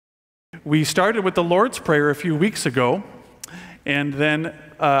We started with the Lord's Prayer a few weeks ago, and then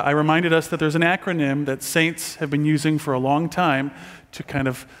I reminded us that there's an acronym that saints have been using for a long time to kind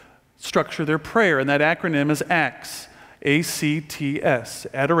of structure their prayer, and that acronym is ACTS, A-C-T-S,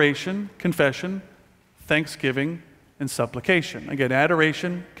 Adoration, Confession, Thanksgiving, and Supplication. Again,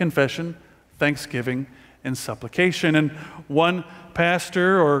 Adoration, Confession, Thanksgiving, and Supplication. And one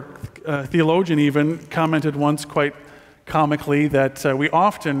pastor or theologian even commented once quite comically that we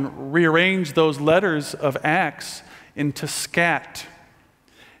often rearrange those letters of ACTS into SCAT.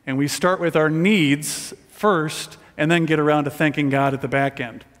 And we start with our needs first and then get around to thanking God at the back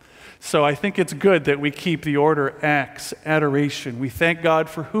end. So I think it's good that we keep the order ACTS, adoration. We thank God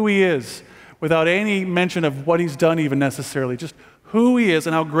for who He is without any mention of what He's done even necessarily, just who He is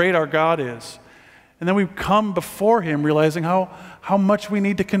and how great our God is. And then we come before Him realizing how much we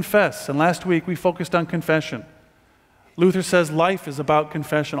need to confess. And last week we focused on confession. Luther says life is about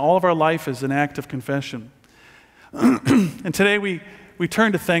confession. All of our life is an act of confession. And today we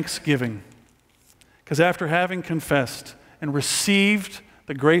turn to thanksgiving. Because after having confessed and received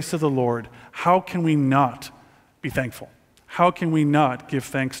the grace of the Lord, how can we not be thankful? How can we not give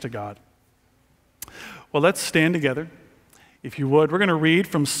thanks to God? Well, let's stand together. If you would, we're going to read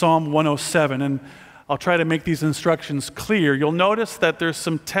from Psalm 107, and I'll try to make these instructions clear. You'll notice that there's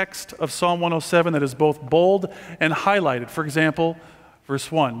some text of Psalm 107 that is both bold and highlighted. For example,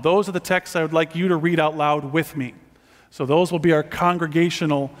 verse 1. Those are the texts I would like you to read out loud with me. So those will be our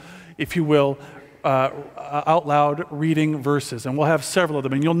congregational, if you will, out loud reading verses. And we'll have several of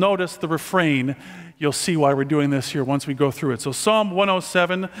them. And you'll notice the refrain. You'll see why we're doing this here once we go through it. So Psalm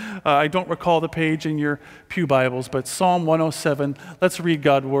 107, I don't recall the page in your pew Bibles, but Psalm 107, let's read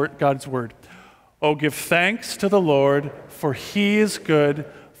God's word. Oh, give thanks to the Lord, for He is good,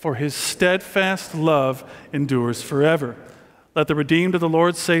 for His steadfast love endures forever. Let the redeemed of the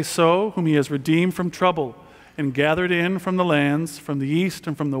Lord say so, whom He has redeemed from trouble, and gathered in from the lands, from the east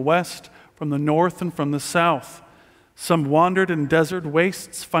and from the west, from the north and from the south. Some wandered in desert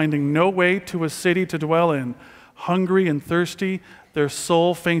wastes, finding no way to a city to dwell in. Hungry and thirsty, their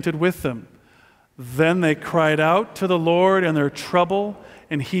soul fainted with them. Then they cried out to the Lord in their trouble,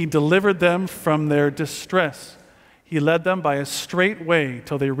 and He delivered them from their distress. He led them by a straight way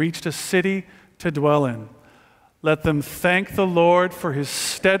till they reached a city to dwell in. Let them thank the Lord for His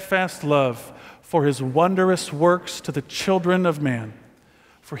steadfast love, for His wondrous works to the children of man.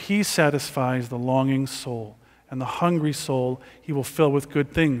 For He satisfies the longing soul, and the hungry soul He will fill with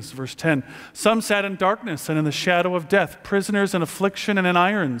good things. Verse 10, some sat in darkness and in the shadow of death, prisoners in affliction and in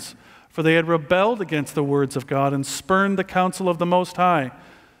irons, for they had rebelled against the words of God and spurned the counsel of the Most High.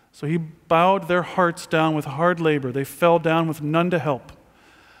 So He bowed their hearts down with hard labor. They fell down with none to help.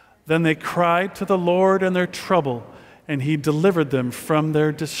 Then they cried to the Lord in their trouble, and He delivered them from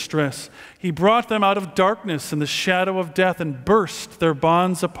their distress. He brought them out of darkness and the shadow of death and burst their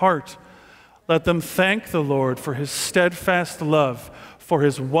bonds apart. Let them thank the Lord for His steadfast love, for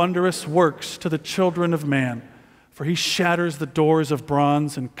His wondrous works to the children of man. For He shatters the doors of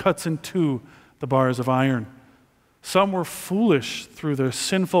bronze and cuts in two the bars of iron. Some were foolish through their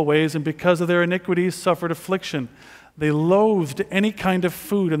sinful ways, and because of their iniquities suffered affliction. They loathed any kind of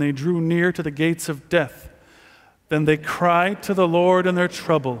food, and they drew near to the gates of death. Then they cried to the Lord in their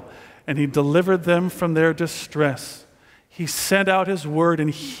trouble, and He delivered them from their distress. He sent out His word and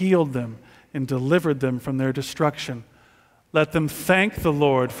healed them and delivered them from their destruction. Let them thank the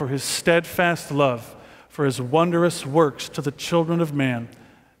Lord for His steadfast love, for His wondrous works to the children of man,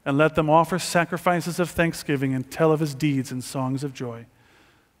 and let them offer sacrifices of thanksgiving and tell of His deeds in songs of joy.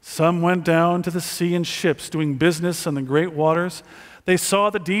 Some went down to the sea in ships, doing business on the great waters. They saw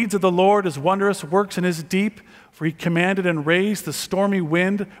the deeds of the Lord, His wondrous works in His deep, for He commanded and raised the stormy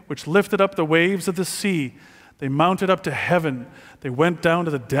wind, which lifted up the waves of the sea. They mounted up to heaven. They went down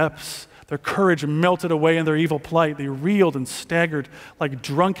to the depths. Their courage melted away in their evil plight. They reeled and staggered like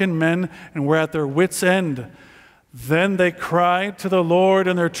drunken men and were at their wits' end. Then they cried to the Lord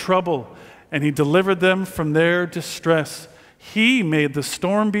in their trouble, and He delivered them from their distress. He made the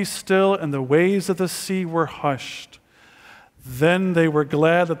storm be still, and the waves of the sea were hushed. Then they were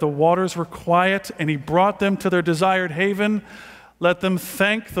glad that the waters were quiet, and He brought them to their desired haven. Let them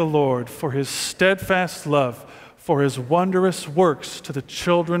thank the Lord for His steadfast love, for His wondrous works to the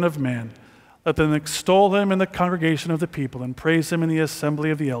children of man. Let them extol Him in the congregation of the people and praise Him in the assembly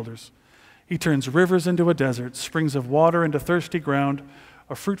of the elders. He turns rivers into a desert, springs of water into thirsty ground,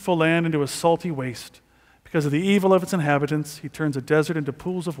 a fruitful land into a salty waste. Because of the evil of its inhabitants, He turns a desert into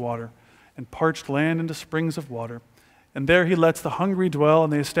pools of water and parched land into springs of water. And there He lets the hungry dwell,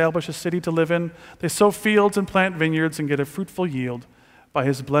 and they establish a city to live in. They sow fields and plant vineyards and get a fruitful yield. By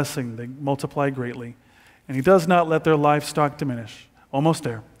his blessing, they multiply greatly. And he does not let their livestock diminish. Almost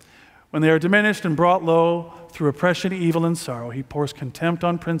there. When they are diminished and brought low through oppression, evil, and sorrow, he pours contempt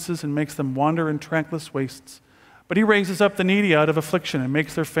on princes and makes them wander in trackless wastes. But he raises up the needy out of affliction and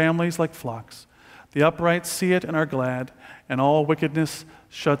makes their families like flocks. The upright see it and are glad, and all wickedness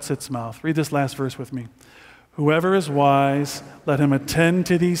shuts its mouth. Read this last verse with me. Whoever is wise, let him attend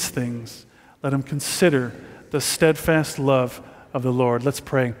to these things. Let him consider the steadfast love of the Lord. Let's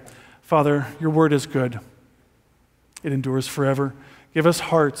pray. Father, your word is good. It endures forever. Give us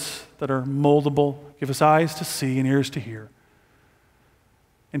hearts that are moldable. Give us eyes to see and ears to hear.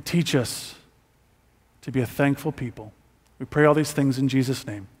 And teach us to be a thankful people. We pray all these things in Jesus'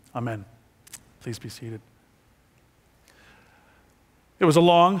 name. Amen. Please be seated. It was a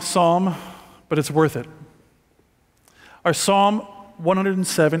long psalm, but it's worth it. Our Psalm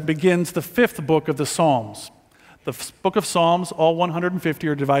 107 begins the fifth book of the Psalms. The book of Psalms, all 150,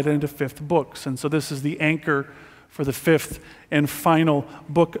 are divided into fifth books. And so this is the anchor for the fifth and final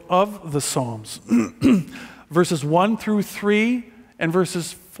book of the Psalms. Verses 1 through 3 and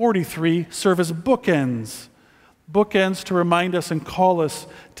verses 43 serve as bookends. Bookends to remind us and call us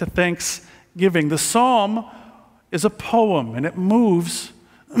to thanksgiving. The psalm is a poem, and it moves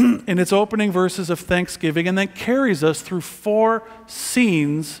in its opening verses of thanksgiving and then carries us through 4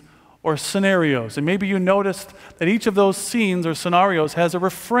 scenes or scenarios. And maybe you noticed that each of those scenes or scenarios has a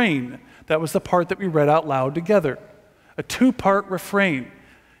refrain. That was the part that we read out loud together. A 2-part refrain.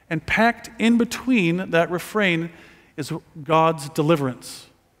 And packed in between that refrain is God's deliverance.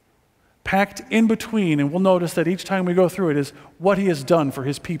 Packed in between, and we'll notice that each time we go through it is what he has done for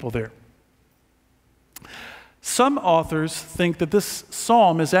his people there. Some authors think that this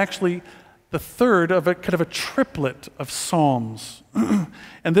psalm is actually the third of a kind of a triplet of psalms.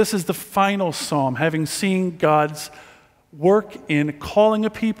 And this is the final psalm, having seen God's work in calling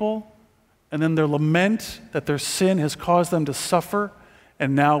a people, and then their lament that their sin has caused them to suffer,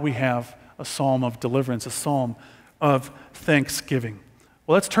 and now we have a psalm of deliverance, a psalm of thanksgiving.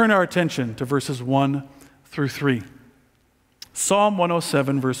 Well, let's turn our attention to verses 1 through 3. Psalm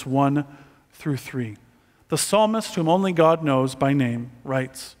 107, verse 1 through 3. The psalmist, whom only God knows by name,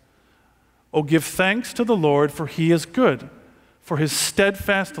 writes, "O give thanks to the Lord, for he is good, for his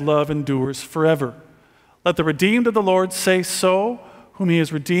steadfast love endures forever. Let the redeemed of the Lord say so, whom he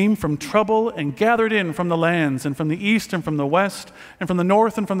has redeemed from trouble and gathered in from the lands and from the east and from the west and from the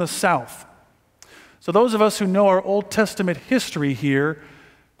north and from the south." So those of us who know our Old Testament history here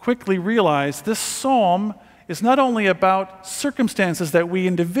quickly realize this psalm is not only about circumstances that we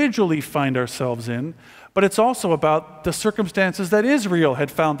individually find ourselves in, but it's also about the circumstances that Israel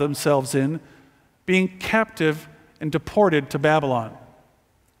had found themselves in, being captive and deported to Babylon.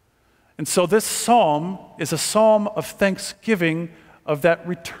 And so this psalm is a psalm of thanksgiving of that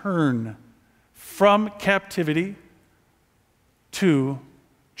return from captivity to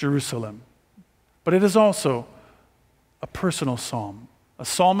Jerusalem. But it is also a personal psalm. A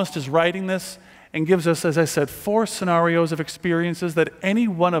psalmist is writing this and gives us, as I said, 4 scenarios of experiences that any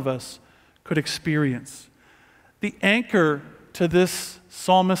one of us could experience. The anchor to this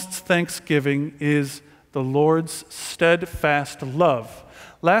psalmist's thanksgiving is the Lord's steadfast love.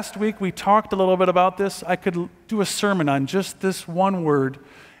 Last week we talked a little bit about this. I could do a sermon on just this one word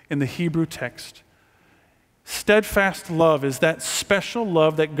in the Hebrew text. Steadfast love is that special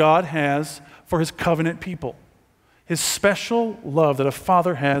love that God has for his covenant people. His special love that a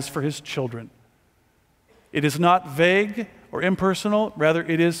father has for his children. It is not vague or impersonal, rather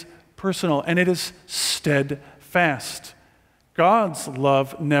it is personal, and it is steadfast. God's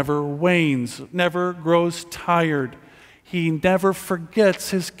love never wanes, never grows tired. He never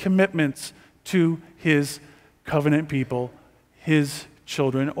forgets his commitments to his covenant people, his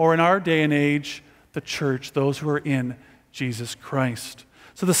children, or in our day and age, the church, those who are in Jesus Christ.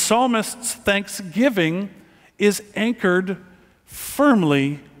 So the psalmist's thanksgiving is anchored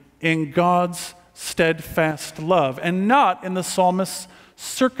firmly in God's steadfast love and not in the psalmist's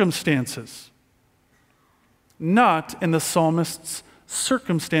circumstances. Not in the psalmist's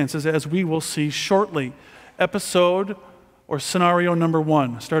circumstances, as we will see shortly. Episode or scenario number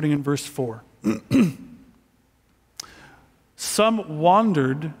 1, starting in verse 4. Some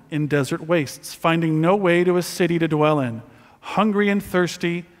wandered in desert wastes, finding no way to a city to dwell in. Hungry and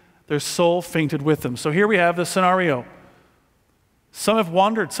thirsty, their soul fainted with them. So here we have the scenario. Some have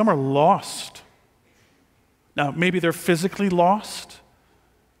wandered, some are lost. Now, maybe they're physically lost,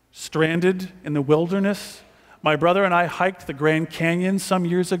 stranded in the wilderness. My brother and I hiked the Grand Canyon some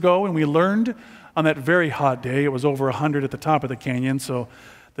years ago, and we learned on that very hot day, it was over 100 at the top of the canyon, so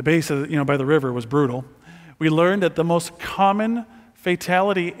the base of, by the river was brutal. We learned that the most common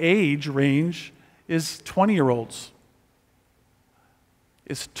fatality age range is 20-year-olds.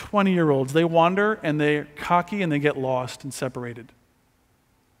 It's 20-year-olds. They wander and they're cocky and they get lost and separated.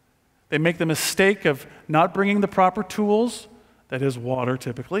 They make the mistake of not bringing the proper tools, that is water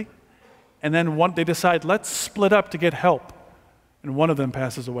typically, and then they decide, let's split up to get help, and one of them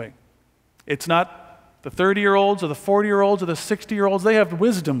passes away. It's not the 30-year-olds or the 40-year-olds or the 60-year-olds. They have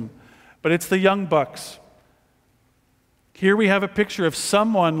wisdom, but it's the young bucks. Here we have a picture of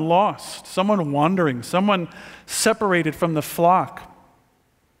someone lost, someone wandering, someone separated from the flock.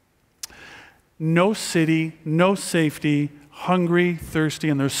 No city, no safety, hungry, thirsty,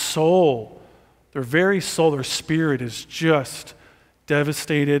 and their soul, their very soul, their spirit is just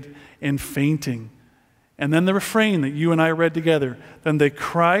devastated and fainting. And then the refrain that you and I read together, then they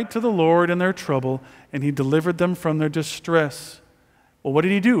cried to the Lord in their trouble, and he delivered them from their distress. Well, what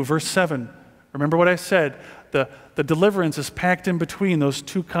did he do? Verse 7. Remember what I said. The deliverance is packed in between those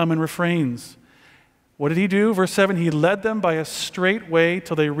two common refrains. What did he do? Verse 7, he led them by a straight way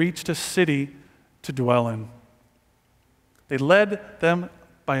till they reached a city to dwell in. They led them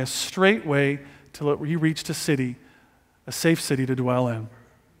by a straight way till he reached a city, a safe city to dwell in.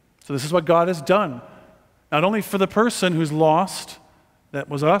 So this is what God has done. Not only for the person who's lost, that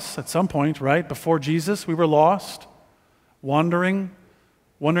was us at some point, right? Before Jesus, we were lost, wandering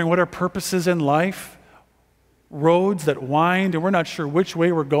what our purpose is in life, roads that wind, and we're not sure which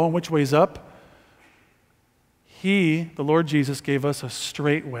way we're going, which way's up. He, the Lord Jesus, gave us a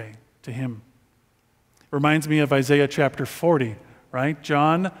straight way to him. Reminds me of Isaiah chapter 40, right?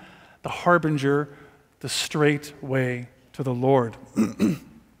 John, the harbinger, the straight way to the Lord.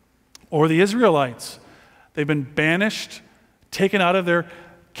 Or the Israelites. They've been banished, taken out of their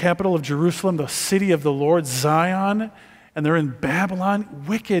capital of Jerusalem, the city of the Lord, Zion, and they're in Babylon,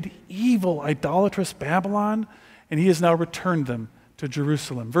 wicked, evil, idolatrous Babylon, and he has now returned them to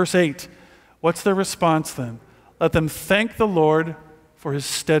Jerusalem. Verse 8, what's their response then? Let them thank the Lord for his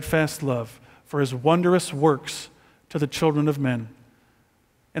steadfast love, for his wondrous works to the children of men.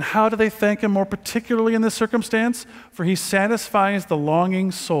 And how do they thank him more particularly in this circumstance? For he satisfies the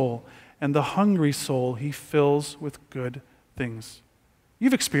longing soul, and the hungry soul he fills with good things.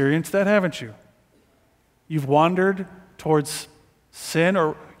 You've experienced that, haven't you? You've wandered towards sin,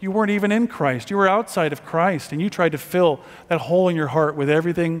 or you weren't even in Christ. You were outside of Christ, and you tried to fill that hole in your heart with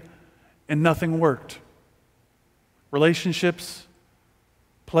everything, and nothing worked. Relationships,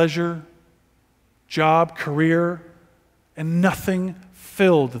 pleasure, job, career, and nothing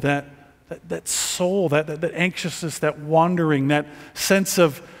filled that soul, that anxiousness, that wandering, that sense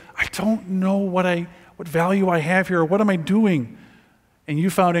of, I don't know what value I have here, or what am I doing? And you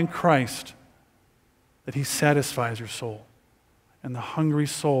found in Christ that he satisfies your soul. And the hungry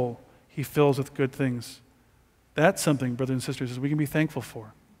soul he fills with good things. That's something, brothers and sisters, we can be thankful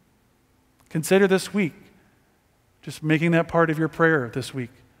for. Consider this week, just making that part of your prayer this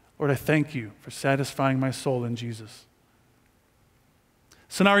week. Lord, I thank you for satisfying my soul in Jesus.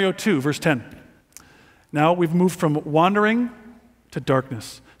 Scenario 2, verse 10. Now we've moved from wandering to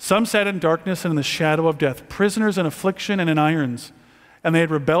darkness. Some sat in darkness and in the shadow of death, prisoners in affliction and in irons. And they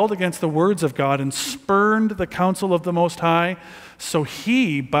had rebelled against the words of God and spurned the counsel of the Most High. So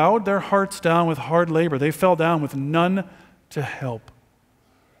he bowed their hearts down with hard labor. They fell down with none to help.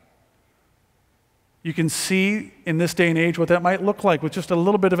 You can see in this day and age what that might look like with just a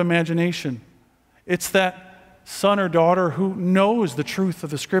little bit of imagination. It's that son or daughter who knows the truth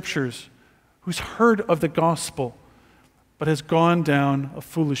of the Scriptures, who's heard of the gospel, but has gone down a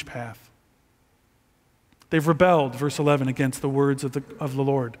foolish path. They've rebelled, verse 11, against the words of the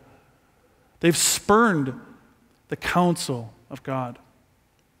Lord. They've spurned the counsel of God.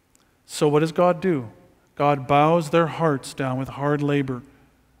 So what does God do? God bows their hearts down with hard labor.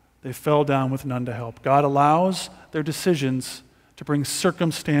 They fell down with none to help. God allows their decisions to bring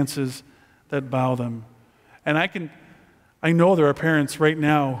circumstances that bow them. And I know there are parents right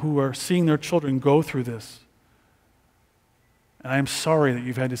now who are seeing their children go through this. And I am sorry that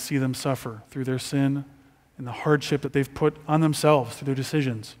you've had to see them suffer through their sin and the hardship that they've put on themselves through their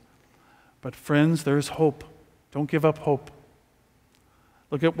decisions. But friends, there's hope. Don't give up hope.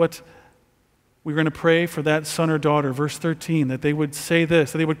 Look at what we're going to pray for that son or daughter, verse 13, that they would say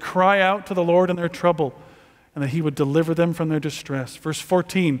this, that they would cry out to the Lord in their trouble, and that he would deliver them from their distress. Verse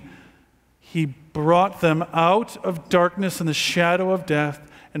 14, he brought them out of darkness and the shadow of death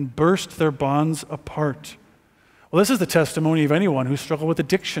and burst their bonds apart. Well, this is the testimony of anyone who struggled with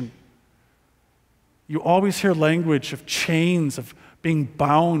addiction. You always hear language of chains, of being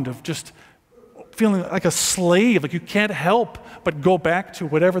bound, of just feeling like a slave, like you can't help but go back to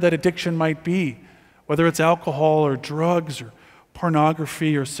whatever that addiction might be, whether it's alcohol or drugs or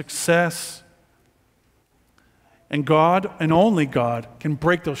pornography or success. And God, and only God, can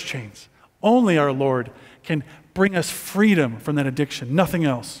break those chains. Only our Lord can bring us freedom from that addiction, nothing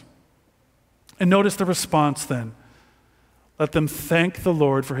else. And notice the response then. Let them thank the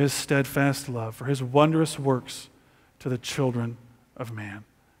Lord for his steadfast love, for his wondrous works to the children of man.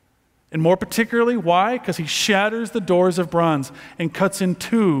 And more particularly, why? Because he shatters the doors of bronze and cuts in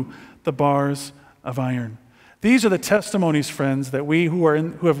two the bars of iron. These are the testimonies, friends, that we who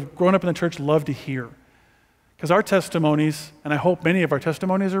have grown up in the church love to hear. Because our testimonies, and I hope many of our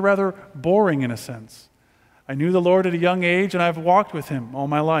testimonies, are rather boring in a sense. I knew the Lord at a young age, and I've walked with him all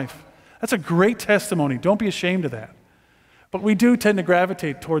my life. That's a great testimony. Don't be ashamed of that. But we do tend to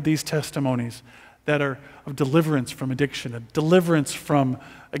gravitate toward these testimonies that are of deliverance from addiction, a deliverance from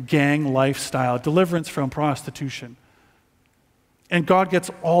a gang lifestyle, deliverance from prostitution. And God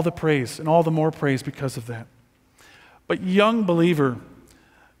gets all the praise and all the more praise because of that. But young believer,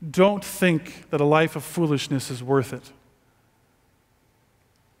 don't think that a life of foolishness is worth it.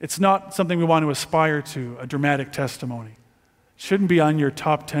 It's not something we want to aspire to, a dramatic testimony. It shouldn't be on your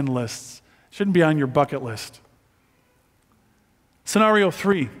top 10 lists. It shouldn't be on your bucket list. Scenario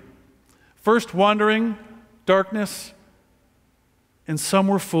 3. First wandering, darkness, and some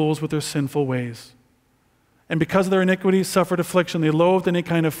were fools with their sinful ways. And because of their iniquities suffered affliction. They loathed any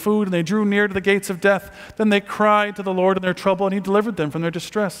kind of food, and they drew near to the gates of death. Then they cried to the Lord in their trouble, and he delivered them from their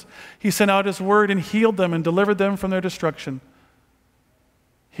distress. He sent out his word and healed them and delivered them from their destruction.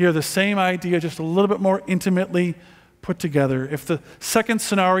 Here, the same idea, just a little bit more intimately put together. If the second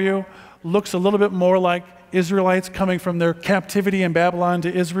scenario looks a little bit more like Israelites coming from their captivity in Babylon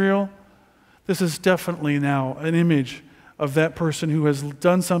to Israel, this is definitely now an image of that person who has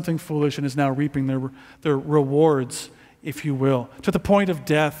done something foolish and is now reaping their rewards, if you will, to the point of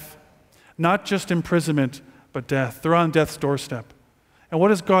death. Not just imprisonment, but death. They're on death's doorstep. And what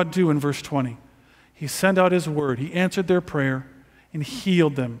does God do in verse 20? He sent out his word. He answered their prayer and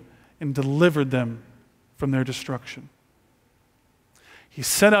healed them and delivered them from their destruction. He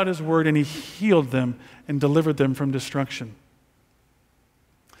sent out his word and he healed them and delivered them from destruction.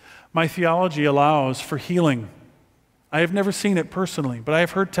 My theology allows for healing. I have never seen it personally, but I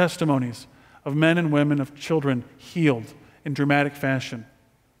have heard testimonies of men and women, of children healed in dramatic fashion.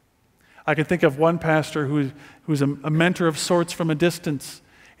 I can think of one pastor who's a mentor of sorts from a distance,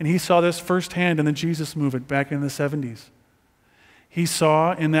 and he saw this firsthand in the Jesus movement back in the 70s. He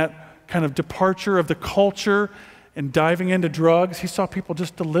saw in that kind of departure of the culture and diving into drugs, he saw people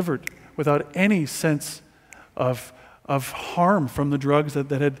just delivered without any sense of harm from the drugs that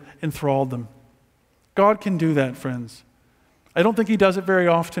had enthralled them. God can do that, friends. I don't think he does it very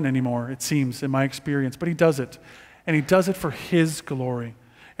often anymore, it seems, in my experience, but he does it. And he does it for his glory.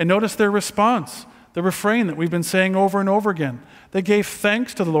 And notice their response, the refrain that we've been saying over and over again. They gave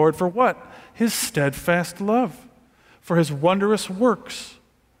thanks to the Lord for what? His steadfast love, for his wondrous works.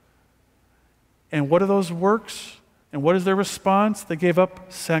 And what are those works? And what is their response? They gave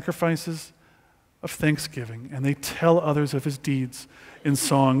up sacrifices of thanksgiving, and they tell others of his deeds in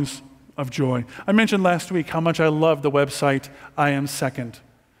songs of joy. I mentioned last week how much I love the website I Am Second.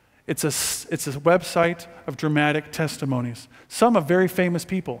 It's a website of dramatic testimonies. Some of very famous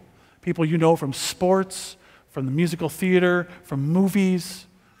people you know from sports, from the musical theater, from movies,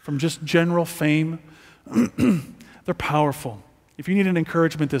 from just general fame. They're powerful. If you need an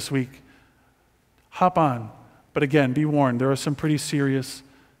encouragement this week, hop on. But again, be warned, there are some pretty serious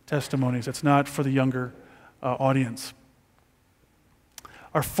testimonies. It's not for the younger audience.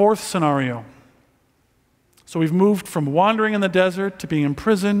 Our fourth scenario. So we've moved from wandering in the desert to being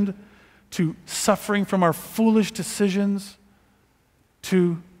imprisoned to suffering from our foolish decisions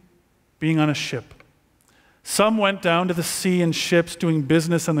to being on a ship. Some went down to the sea in ships doing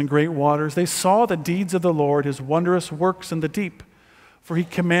business on the great waters. They saw the deeds of the Lord, his wondrous works in the deep. For he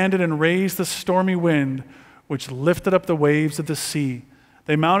commanded and raised the stormy wind, which lifted up the waves of the sea.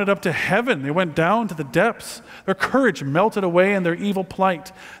 They mounted up to heaven. They went down to the depths. Their courage melted away in their evil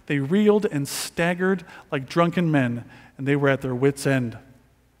plight. They reeled and staggered like drunken men, and they were at their wits' end.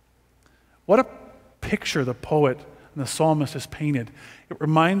 What a picture the poet and the psalmist has painted. It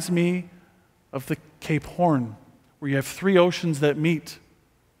reminds me of the Cape Horn, where you have three oceans that meet.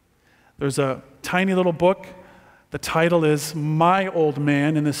 There's a tiny little book. The title is My Old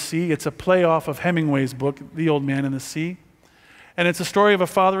Man in the Sea. It's a playoff of Hemingway's book, The Old Man in the Sea. And it's a story of a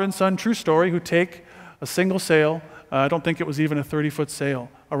father and son, true story, who take a single sail, I don't think it was even a 30-foot sail,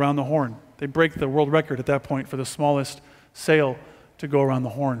 around the Horn. They break the world record at that point for the smallest sail to go around the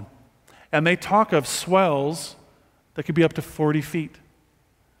Horn. And they talk of swells that could be up to 40 feet.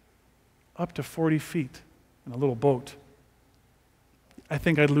 Up to 40 feet in a little boat. I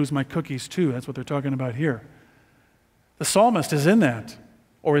think I'd lose my cookies too. That's what they're talking about here. The psalmist is in that,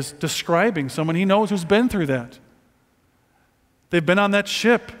 or is describing someone he knows who's been through that. They've been on that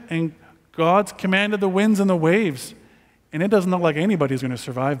ship, and God's commanded the winds and the waves, and it doesn't look like anybody's going to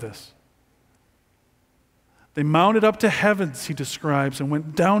survive this. They mounted up to heavens, he describes, and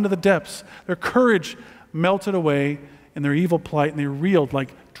went down to the depths. Their courage melted away in their evil plight, and they reeled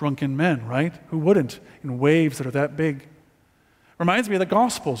like drunken men, right? Who wouldn't, in waves that are that big? Reminds me of the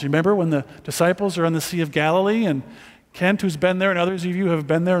Gospels. You remember when the disciples are on the Sea of Galilee, and Kent, who's been there, and others of you who have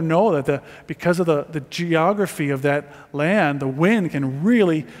been there, know that because of the geography of that land, the wind can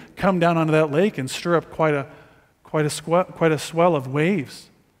really come down onto that lake and stir up quite a swell of waves,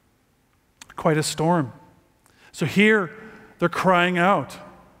 quite a storm. So here, they're crying out.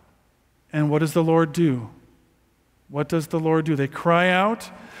 And what does the Lord do? What does the Lord do? They cry out,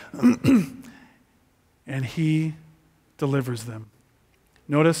 and he delivers them.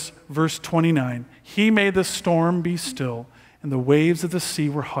 Notice verse 29. He made the storm be still, and the waves of the sea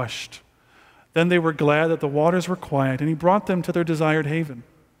were hushed. Then they were glad that the waters were quiet, and he brought them to their desired haven.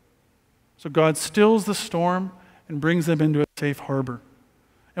 So God stills the storm and brings them into a safe harbor.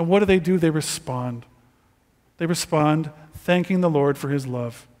 And what do? They respond. They respond thanking the Lord for his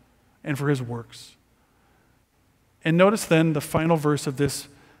love and for his works. And notice then the final verse of this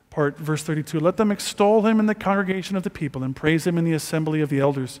part, verse 32. Let them extol him in the congregation of the people and praise him in the assembly of the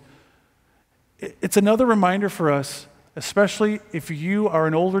elders. It's another reminder for us, especially if you are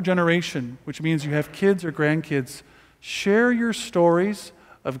an older generation, which means you have kids or grandkids, share your stories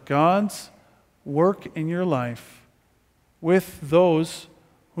of God's work in your life with those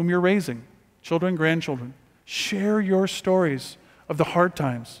whom you're raising, children, grandchildren. Share your stories of the hard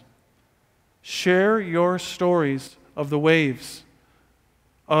times. Share your stories of the waves,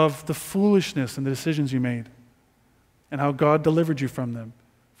 of the foolishness and the decisions you made, and how God delivered you from them,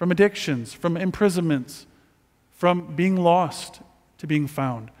 from addictions, from imprisonments, from being lost to being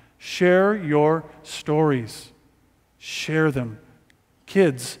found. Share your stories. Share them.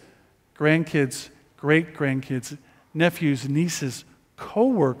 Kids, grandkids, great-grandkids, nephews, nieces,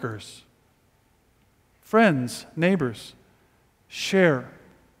 co-workers, friends, neighbors. Share.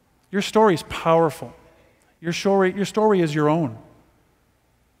 Your story is powerful. Your story is your own.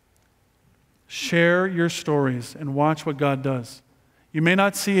 Share your stories and watch what God does. You may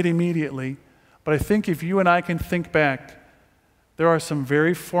not see it immediately, but I think if you and I can think back, there are some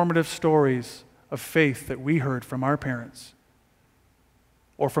very formative stories of faith that we heard from our parents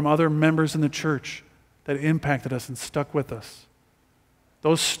or from other members in the church that impacted us and stuck with us.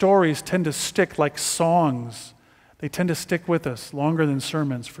 Those stories tend to stick like songs. They tend to stick with us longer than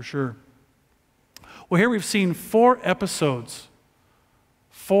sermons, for sure. Well, here we've seen 4 episodes,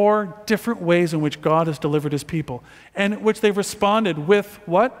 4 different ways in which God has delivered his people, and in which they've responded with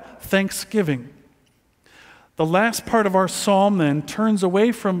what? Thanksgiving. The last part of our psalm then turns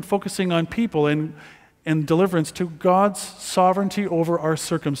away from focusing on people and deliverance to God's sovereignty over our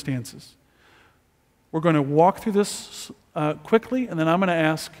circumstances. We're going to walk through this quickly, and then I'm going to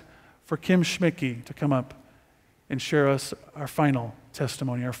ask for Kim Schmicke to come up and share us our final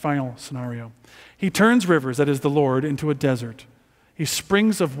testimony, our final scenario. He turns rivers, that is the Lord, into a desert. He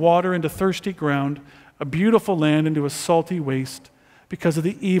springs of water into thirsty ground, a beautiful land into a salty waste because of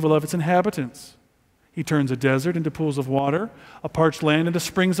the evil of its inhabitants. He turns a desert into pools of water, a parched land into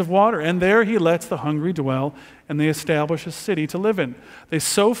springs of water, and there he lets the hungry dwell, and they establish a city to live in. They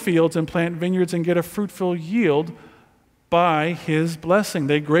sow fields and plant vineyards and get a fruitful yield by his blessing.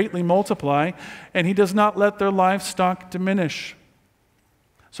 They greatly multiply, and he does not let their livestock diminish.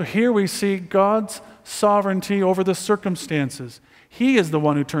 So here we see God's sovereignty over the circumstances. He is the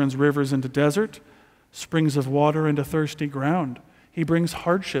one who turns rivers into desert, springs of water into thirsty ground. He brings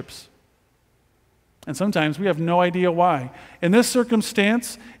hardships. And sometimes we have no idea why. In this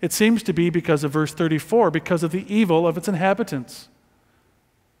circumstance, it seems to be because of verse 34, because of the evil of its inhabitants.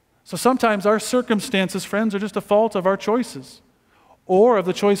 So sometimes our circumstances, friends, are just a fault of our choices or of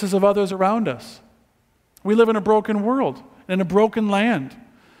the choices of others around us. We live in a broken world, in a broken land.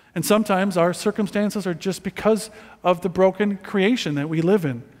 And sometimes our circumstances are just because of the broken creation that we live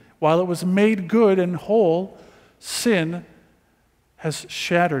in. While it was made good and whole, sin has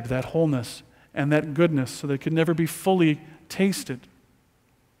shattered that wholeness and that goodness so that it could never be fully tasted.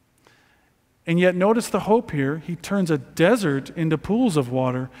 And yet notice the hope here. He turns a desert into pools of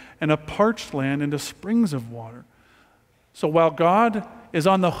water and a parched land into springs of water. So while God is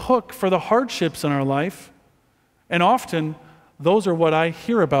on the hook for the hardships in our life, and often those are what I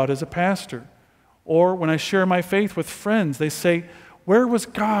hear about as a pastor, or when I share my faith with friends, they say, where was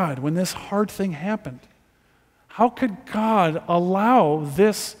God when this hard thing happened? How could God allow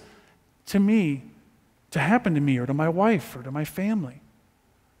this to me, to happen to me or to my wife or to my family?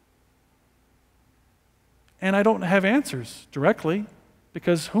 And I don't have answers directly,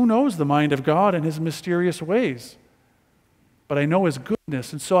 because who knows the mind of God and his mysterious ways? But I know his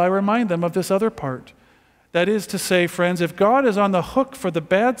goodness, and so I remind them of this other part. That is to say, friends, if God is on the hook for the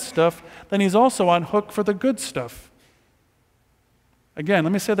bad stuff, then he's also on hook for the good stuff. Again,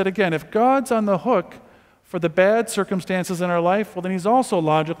 let me say that again. If God's on the hook for the bad circumstances in our life, well, then he's also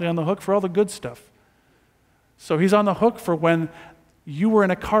logically on the hook for all the good stuff. So he's on the hook for when you were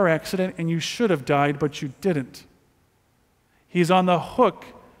in a car accident and you should have died, but you didn't. He's on the hook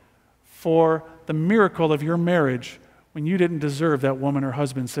for the miracle of your marriage when you didn't deserve that woman or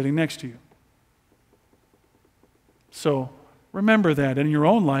husband sitting next to you. So remember that in your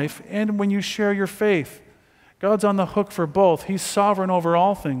own life and when you share your faith. God's on the hook for both. He's sovereign over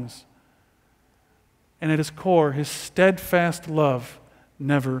all things. And at his core, his steadfast love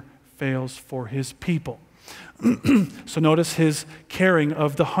never fails for his people. So notice his caring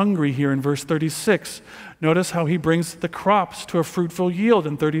of the hungry here in verse 36. Notice how he brings the crops to a fruitful yield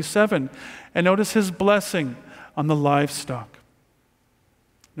in 37. And notice his blessing on the livestock.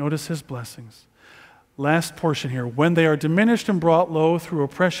 Notice his blessings. Last portion here. When they are diminished and brought low through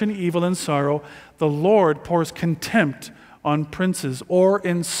oppression, evil, and sorrow, the Lord pours contempt on princes, or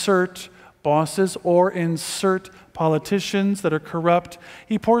insert bosses, or insert politicians that are corrupt.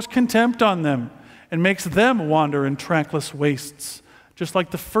 He pours contempt on them and makes them wander in trackless wastes, just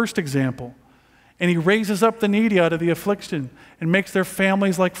like the first example. And he raises up the needy out of the affliction and makes their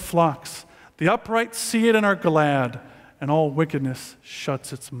families like flocks. The upright see it and are glad, and all wickedness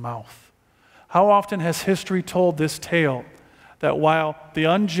shuts its mouth. How often has history told this tale that while the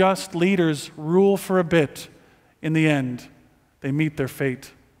unjust leaders rule for a bit, in the end, they meet their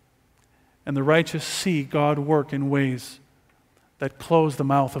fate. And the righteous see God work in ways that close the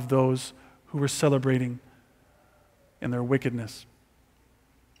mouth of those who were celebrating in their wickedness.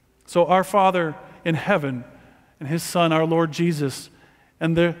 So our Father in heaven and his Son, our Lord Jesus,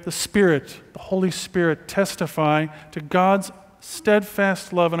 and the Spirit, the Holy Spirit, testify to God's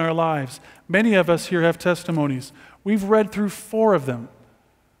steadfast love in our lives. Many of us here have testimonies. We've read through 4 of them.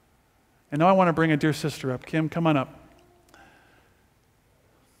 And now I want to bring a dear sister up. Kim, come on up.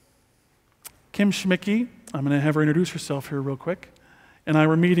 Kim Schmicke, I'm going to have her introduce herself here real quick. And I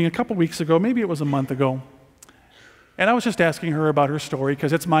were meeting a couple weeks ago, maybe it was a month ago. And I was just asking her about her story,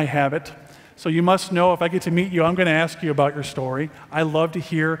 because it's my habit. So you must know, if I get to meet you, I'm going to ask you about your story. I love to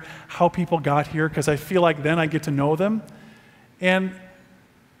hear how people got here, because I feel like then I get to know them. And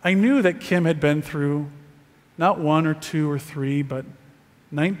I knew that Kim had been through not 1 or 2 or 3, but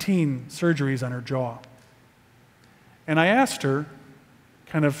 19 surgeries on her jaw. And I asked her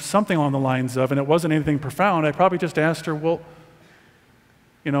kind of something along the lines of, and it wasn't anything profound, I probably just asked her, well,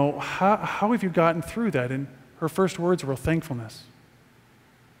 you know, how have you gotten through that? And her first words were thankfulness.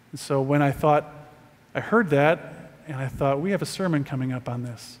 And so when I heard that, and I thought, we have a sermon coming up on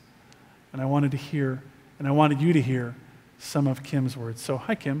this. And I wanted to hear, and I wanted you to hear some of Kim's words. So,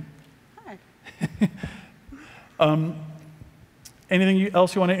 hi, Kim. Hi. Anything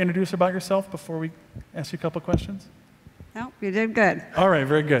else you want to introduce about yourself before we ask you a couple questions? No, you did good. All right,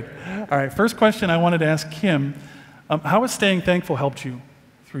 very good. All right, first question I wanted to ask Kim, how has staying thankful helped you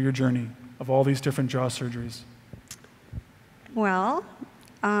through your journey of all these different jaw surgeries? Well,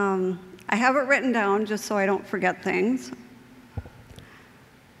 I have it written down just so I don't forget things.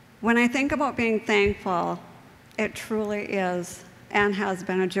 When I think about being thankful, it truly is and has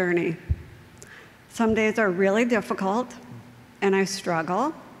been a journey. Some days are really difficult and I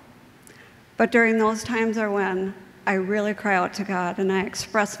struggle, but during those times are when I really cry out to God and I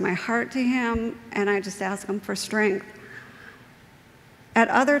express my heart to him and I just ask him for strength. At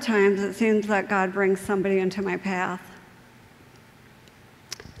other times, it seems that God brings somebody into my path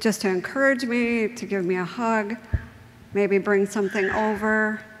just to encourage me, to give me a hug, maybe bring something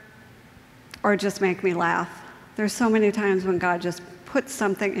over, or just make me laugh. There's so many times when God just puts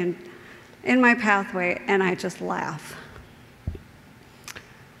something in my pathway and I just laugh.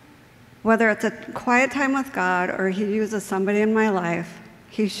 Whether it's a quiet time with God or he uses somebody in my life,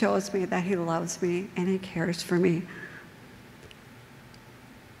 he shows me that he loves me and he cares for me.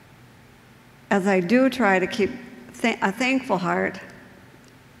 As I do try to keep a thankful heart,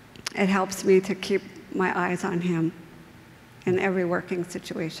 it helps me to keep my eyes on him in every working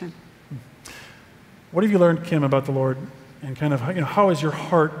situation. What have you learned, Kim, about the Lord, and kind of how has your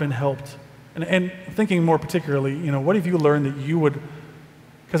heart been helped? And thinking more particularly, what have you learned that you would?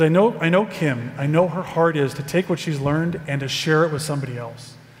 Because I know Kim. I know her heart is to take what she's learned and to share it with somebody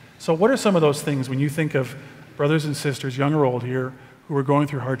else. So, what are some of those things when you think of brothers and sisters, young or old here, who are going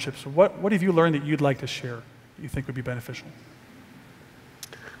through hardships. What have you learned that you'd like to share that you think would be beneficial?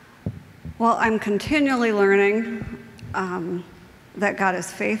 Well, I'm continually learning that God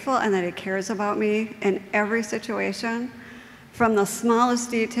is faithful and that He cares about me in every situation, from the smallest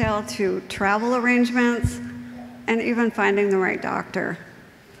detail to travel arrangements and even finding the right doctor.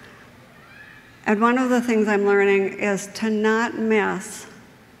 And one of the things I'm learning is to not miss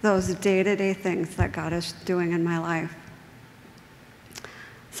those day-to-day things that God is doing in my life.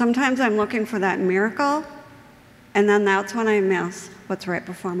 Sometimes I'm looking for that miracle, and then that's when I miss what's right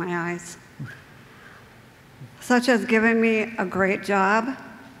before my eyes. Such as giving me a great job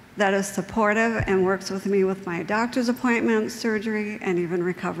that is supportive and works with me with my doctor's appointments, surgery, and even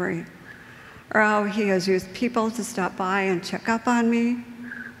recovery. Or how He has used people to stop by and check up on me,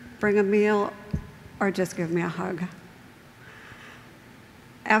 bring a meal, or just give me a hug.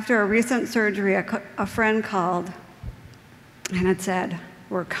 After a recent surgery, a friend called and had said,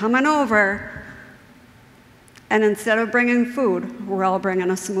 "We're coming over," and instead of bringing food, we're all bringing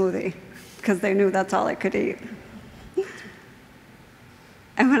a smoothie, because they knew that's all I could eat.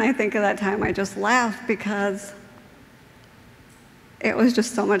 And when I think of that time, I just laugh, because it was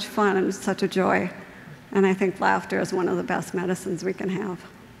just so much fun and such a joy. And I think laughter is one of the best medicines we can have.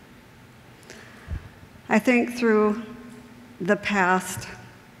 I think through the past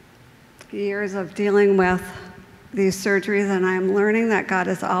years of dealing with these surgeries, and I'm learning that God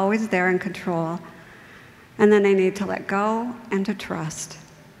is always there in control, and then I need to let go and to trust.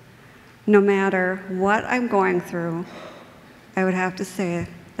 No matter what I'm going through, I would have to say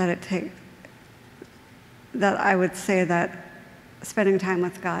that I would say that spending time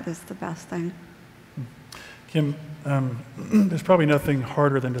with God is the best thing. Kim, there's probably nothing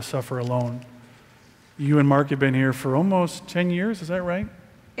harder than to suffer alone. You and Mark have been here for almost 10 years, is that right?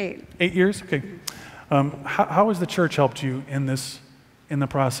 8. 8 years? Okay. How has the church helped you in the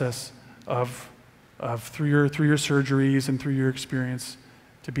process of through your surgeries and through your experience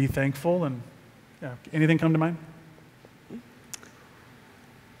to be thankful? And anything come to mind?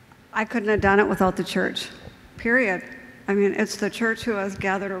 I couldn't have done it without the church, period. I mean, it's the church who has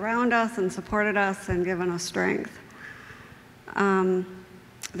gathered around us and supported us and given us strength.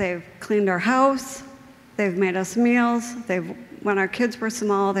 They've cleaned our house. They've made us meals. When our kids were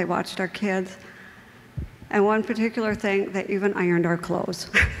small, they watched our kids. And one particular thing, they even ironed our clothes.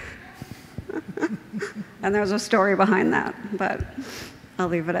 And there's a story behind that, but I'll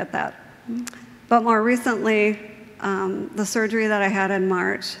leave it at that. But more recently, the surgery that I had in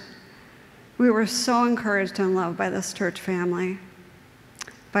March, we were so encouraged and loved by this church family,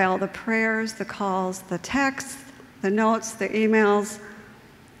 by all the prayers, the calls, the texts, the notes, the emails,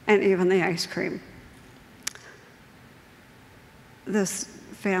 and even the ice cream. This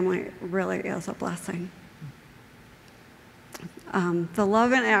family really is a blessing. The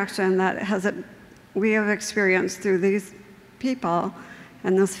love and action that we have experienced through these people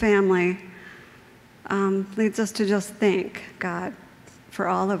and this family leads us to just thank God for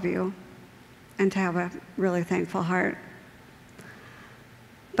all of you and to have a really thankful heart.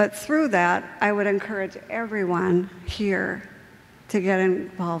 But through that, I would encourage everyone here to get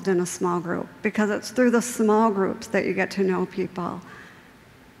involved in a small group, because it's through the small groups that you get to know people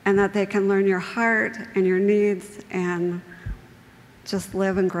and that they can learn your heart and your needs and just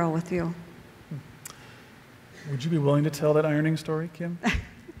live and grow with you. Would you be willing to tell that ironing story, Kim?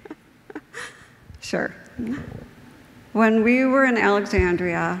 Sure. When we were in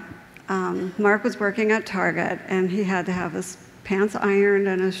Alexandria, Mark was working at Target, and he had to have his pants ironed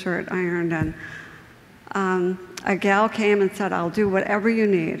and his shirt ironed, and a gal came and said, "I'll do whatever you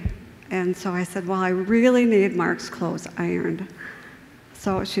need." And so I said, "Well, I really need Mark's clothes ironed."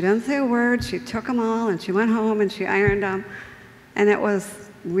 So she didn't say a word. She took them all, and she went home, and she ironed them. And it was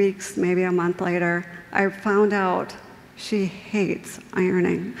weeks, maybe a month later, I found out she hates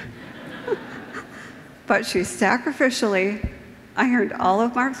ironing. But she sacrificially ironed all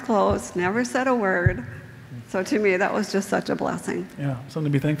of Mark's clothes, never said a word. So to me, that was just such a blessing. Yeah,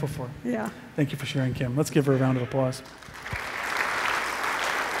 something to be thankful for. Yeah. Thank you for sharing, Kim. Let's give her a round of applause.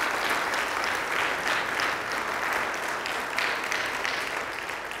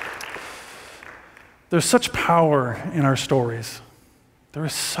 There's such power in our stories. There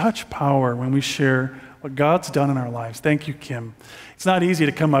is such power when we share what God's done in our lives. Thank you, Kim. It's not easy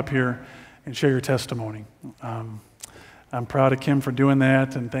to come up here and share your testimony. I'm proud of Kim for doing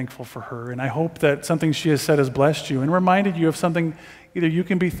that and thankful for her. And I hope that something she has said has blessed you and reminded you of something either you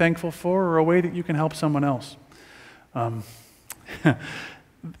can be thankful for or a way that you can help someone else.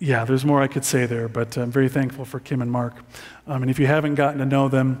 Yeah, there's more I could say there, but I'm very thankful for Kim and Mark. And if you haven't gotten to know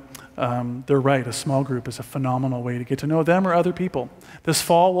them, they're right. A small group is a phenomenal way to get to know them or other people. This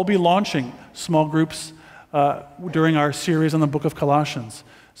fall, we'll be launching small groups during our series on the book of Colossians.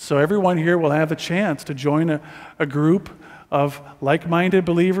 So everyone here will have the chance to join a group of like-minded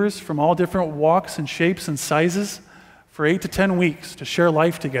believers from all different walks and shapes and sizes for 8 to 10 weeks to share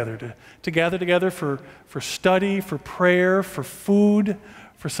life together, to gather together for study, for prayer, for food,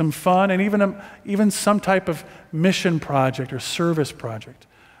 for some fun, and even some type of mission project or service project.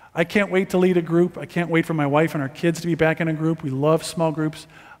 I can't wait to lead a group. I can't wait for my wife and our kids to be back in a group. We love small groups.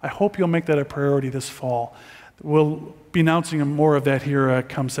 I hope you'll make that a priority this fall. We'll be announcing more of that here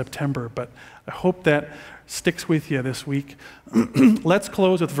come September, but I hope that sticks with you this week. Let's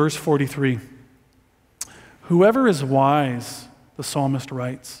close with verse 43. Whoever is wise, the psalmist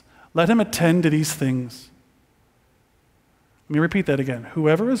writes, let him attend to these things. Let me repeat that again.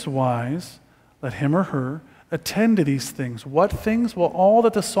 Whoever is wise, let him or her attend to these things. What things? Well, all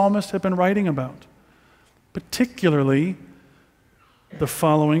that the psalmist had been writing about, particularly the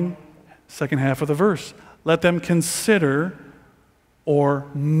following second half of the verse. Let them consider or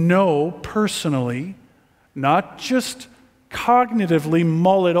know personally, not just cognitively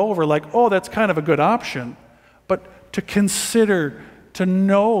mull it over like, oh, that's kind of a good option, but to consider, to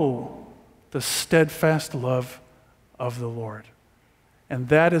know the steadfast love of the Lord. And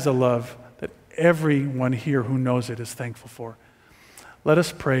that is a love that everyone here who knows it is thankful for. Let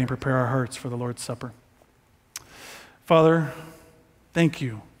us pray and prepare our hearts for the Lord's Supper. Father, thank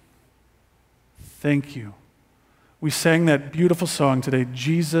you. Thank you. We sang that beautiful song today,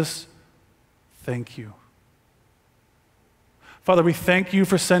 Jesus, thank you. Father, we thank you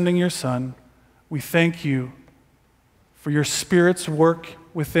for sending your Son. We thank you for your Spirit's work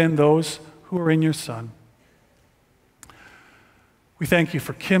within those who are in your Son. We thank you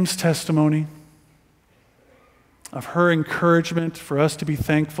for Kim's testimony, of her encouragement for us to be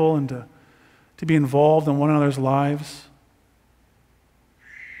thankful and to be involved in one another's lives.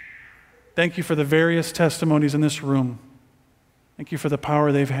 Thank you for the various testimonies in this room. Thank you for the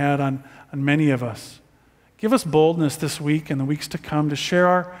power they've had on many of us. Give us boldness this week and the weeks to come to share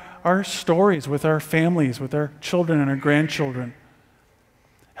our stories with our families, with our children and our grandchildren.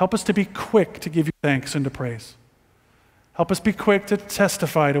 Help us to be quick to give you thanks and to praise. Help us be quick to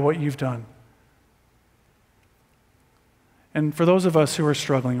testify to what you've done. And for those of us who are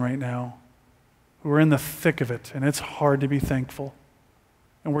struggling right now, who are in the thick of it, and it's hard to be thankful,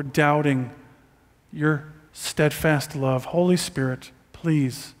 and we're doubting your steadfast love, Holy Spirit,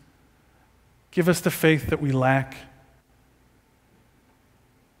 please give us the faith that we lack.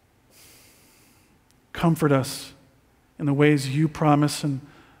 Comfort us in the ways you promise in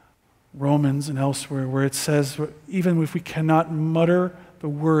Romans and elsewhere, where it says, even if we cannot mutter the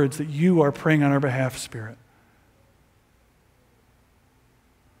words, that you are praying on our behalf, Spirit.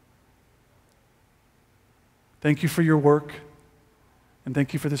 Thank you for your work, and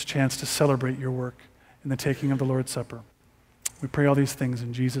thank you for this chance to celebrate your work in the taking of the Lord's Supper. We pray all these things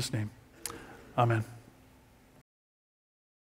in Jesus' name. Amen.